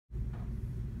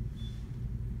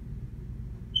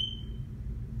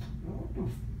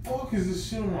Fuck is this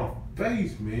shit on my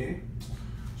face, man?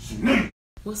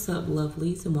 What's up,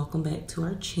 lovelies, and welcome back to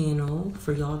our channel.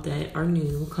 For y'all that are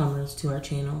newcomers to our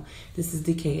channel, this is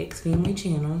the KX Family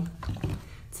channel.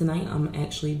 Tonight I'm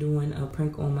actually doing a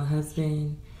prank on my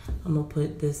husband. I'm gonna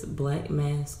put this black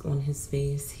mask on his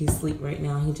face. He's asleep right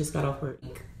now. He just got off work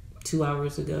like 2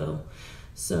 hours ago.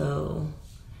 So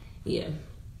yeah,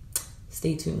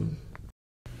 stay tuned.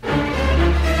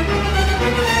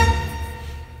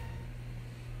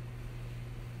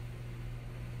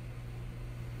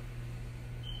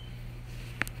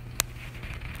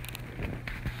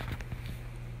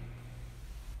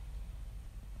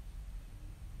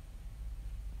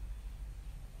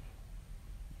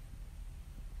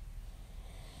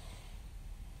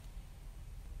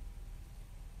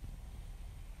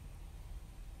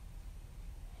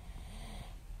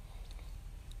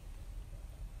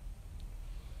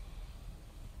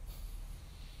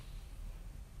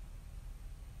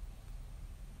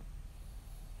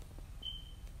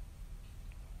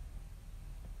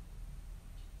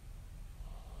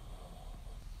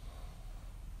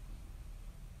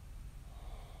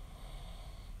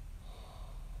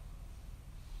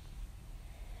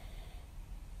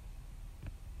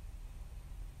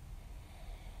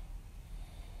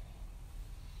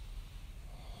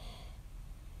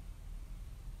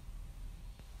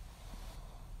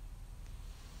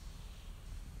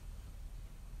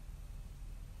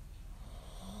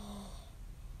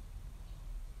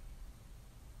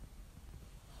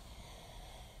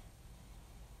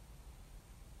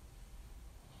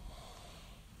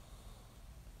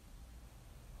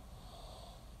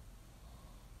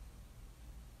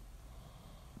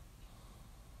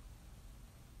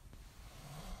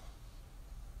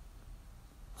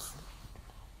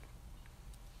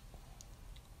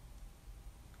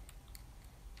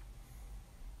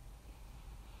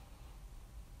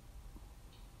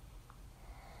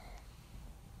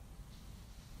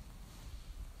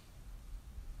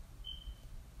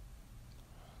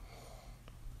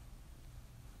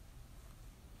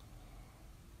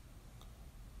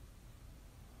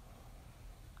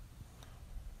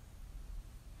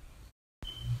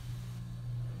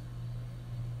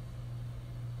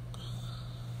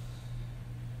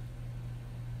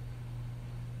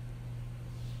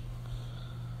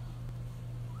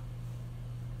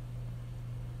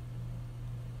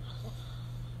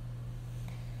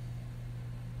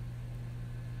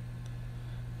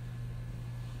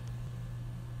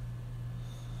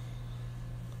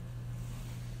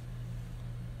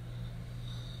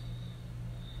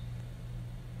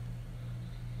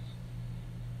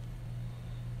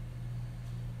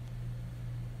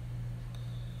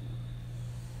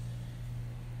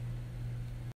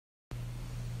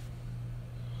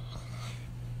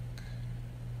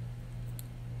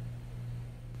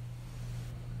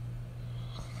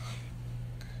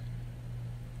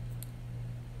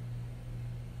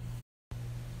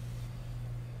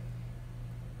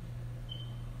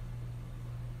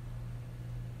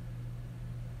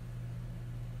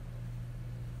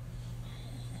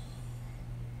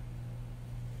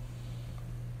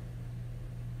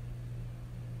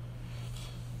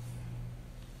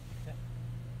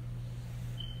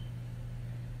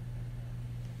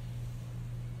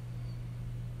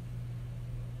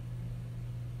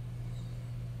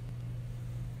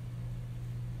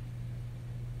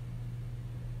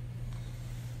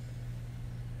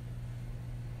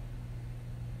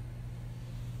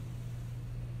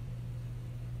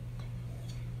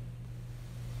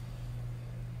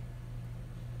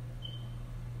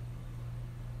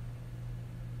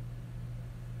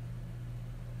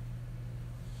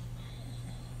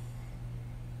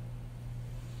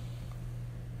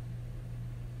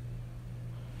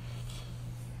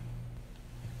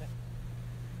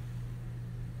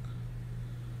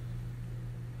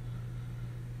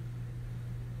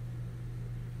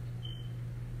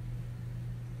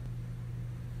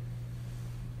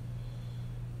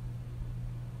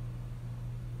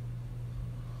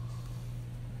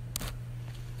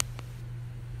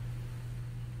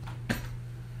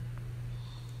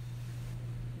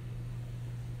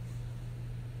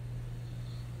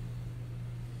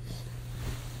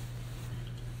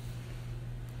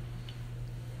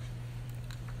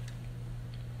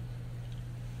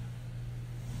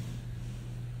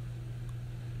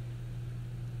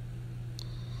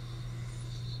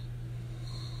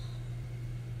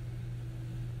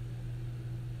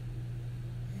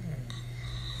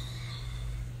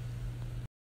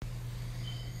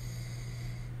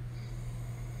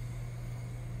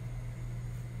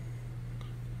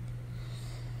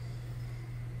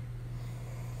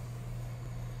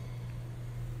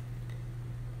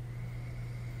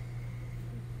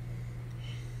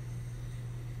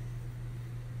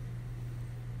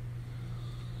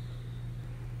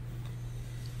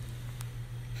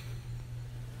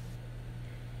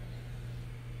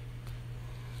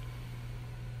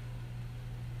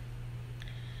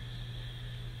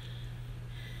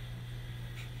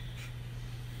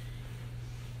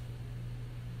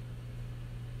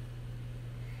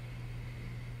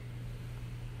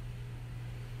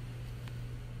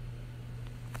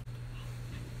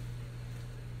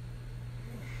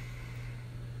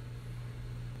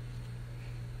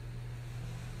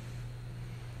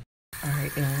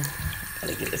 right now.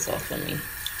 Gotta get this off of me.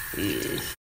 Yeah.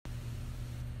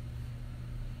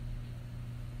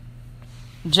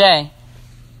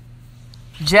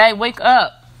 Jay, wake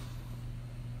up.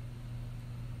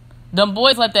 Them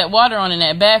boys left that water on in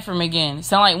that bathroom again. It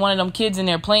sound like one of them kids in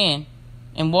there playing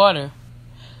in water.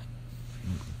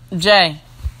 Jay.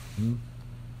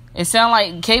 It sound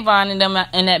like Kayvon and them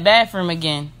in that bathroom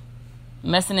again.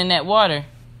 Messing in that water.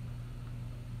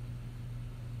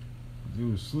 They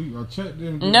was asleep. I checked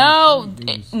them.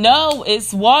 No,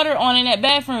 it's water on in that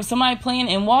bathroom. Somebody playing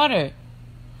in water.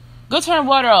 Go turn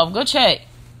water off. Go check.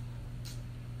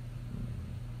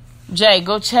 Jay,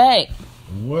 go check.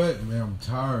 What, man? I'm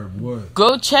tired. What?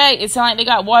 Go check. It sounds like they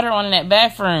got water on in that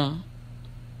bathroom.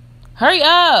 Hurry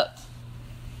up.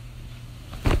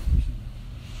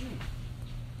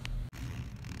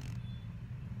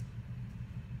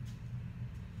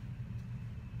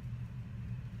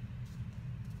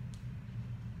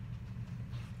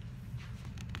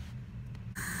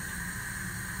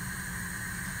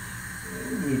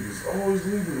 Niggas always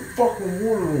leaving the fucking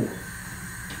water on.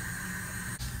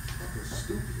 Fucking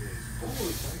stupid ass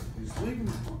boys, man. Just leaving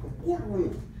the fucking water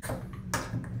on.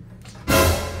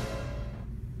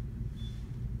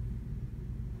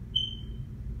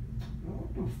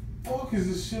 What the fuck is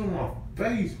this shit on my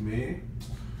face, man?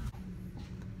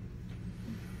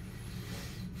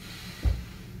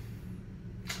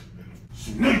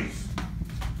 Shanicse!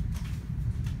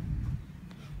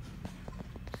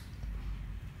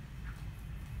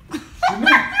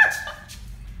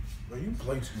 Man, you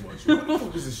play too much. What the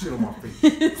fuck is this shit on my face?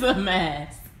 It's a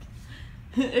mask.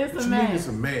 It's What a you mask. mean it's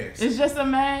a mask? It's just a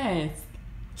mask.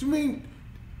 What you mean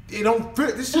it don't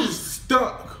fit? This shit is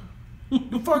stuck.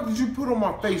 The fuck did you put on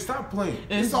my face? Stop playing.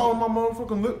 It's all on my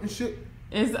motherfucking lip and shit.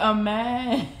 It's a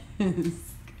mask.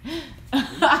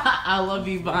 I love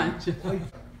you, Bancho.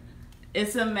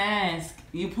 It's a mask.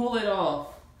 You pull it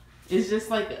off. It's just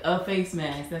like a face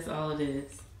mask. That's all it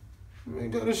is. Man,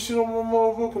 got this shit on my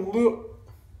motherfucking lip.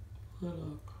 Hold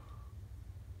up.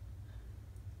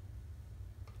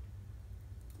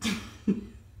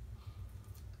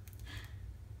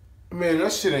 Man,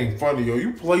 that shit ain't funny, yo.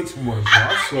 You play too much, bro.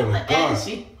 I swear to God.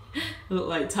 She look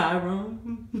like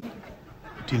Tyrone.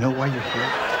 Do you know why you're here?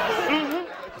 Mm-hmm.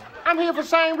 I'm here for the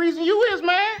same reason you is,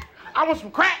 man. I want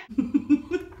some crack.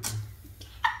 Man,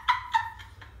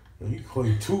 you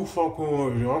play too fucking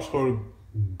much, yo. I swear to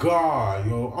God,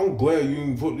 yo. I'm glad you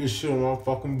didn't put this shit on my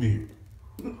fucking beard.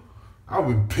 I've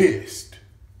been pissed.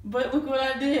 But look what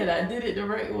I did. I did it the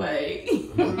right way.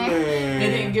 Man. It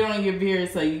didn't get on your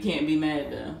beard, so you can't be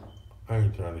mad though. I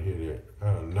ain't trying to hear that. I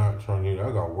am not trying to hear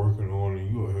that. I got working on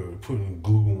it. You out here putting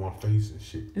glue on my face and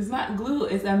shit. It's not glue.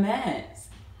 It's a mask.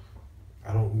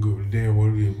 I don't give a damn what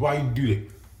it is. Why you do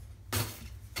that?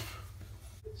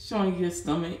 Showing you your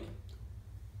stomach.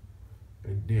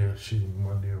 That damn shit in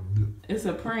my damn lip. It's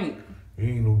a prank. It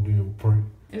ain't no damn prank.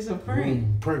 It's a You prank.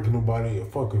 ain't pranking nobody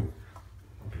at fucking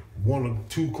 1 or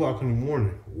 2 o'clock in the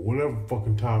morning. Whatever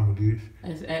fucking time it is.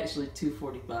 It's actually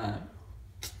 2:45.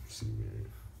 See, man.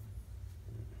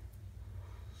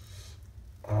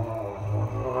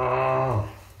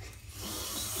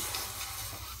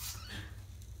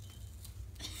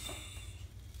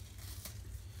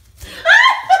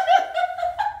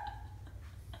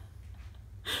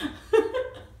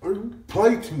 You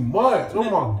play too much. Oh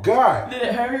my God. Did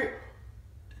it hurt?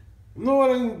 No,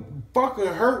 it ain't fucking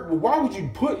hurt, but why would you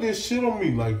put this shit on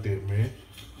me like that, man?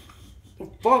 The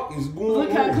fuck is going Look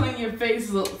on? how clean your face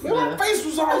looks. Man, my face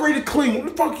was already clean.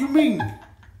 What the fuck you mean?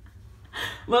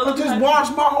 Well, I look just how-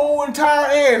 washed my whole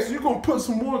entire ass. You gonna put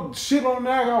some more shit on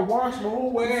there? I gotta wash my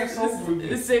whole ass over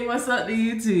again. Say what's up to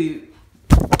YouTube.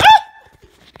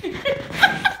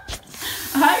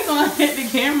 How you gonna hit the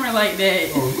camera like that?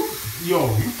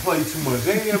 Yo, you play too much.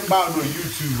 They ain't about no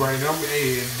YouTube right now.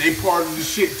 They part of the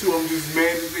shit too. I'm just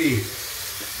mad as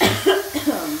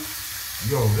hell.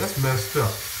 Yo, that's messed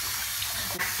up.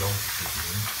 Don't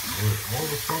all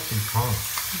the fucking time.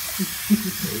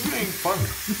 You ain't funny.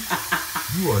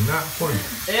 You are not funny.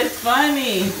 It's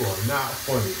funny. You are not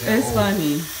funny. It's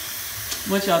funny.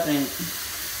 What y'all think?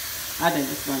 I think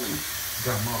it's funny.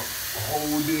 Got my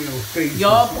whole damn face.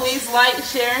 Y'all please like,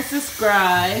 share, and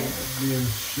subscribe. Damn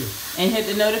shit. And hit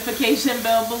the notification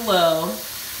bell below.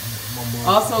 My mom-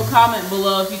 Also comment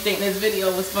below if you think this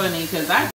video was funny, because I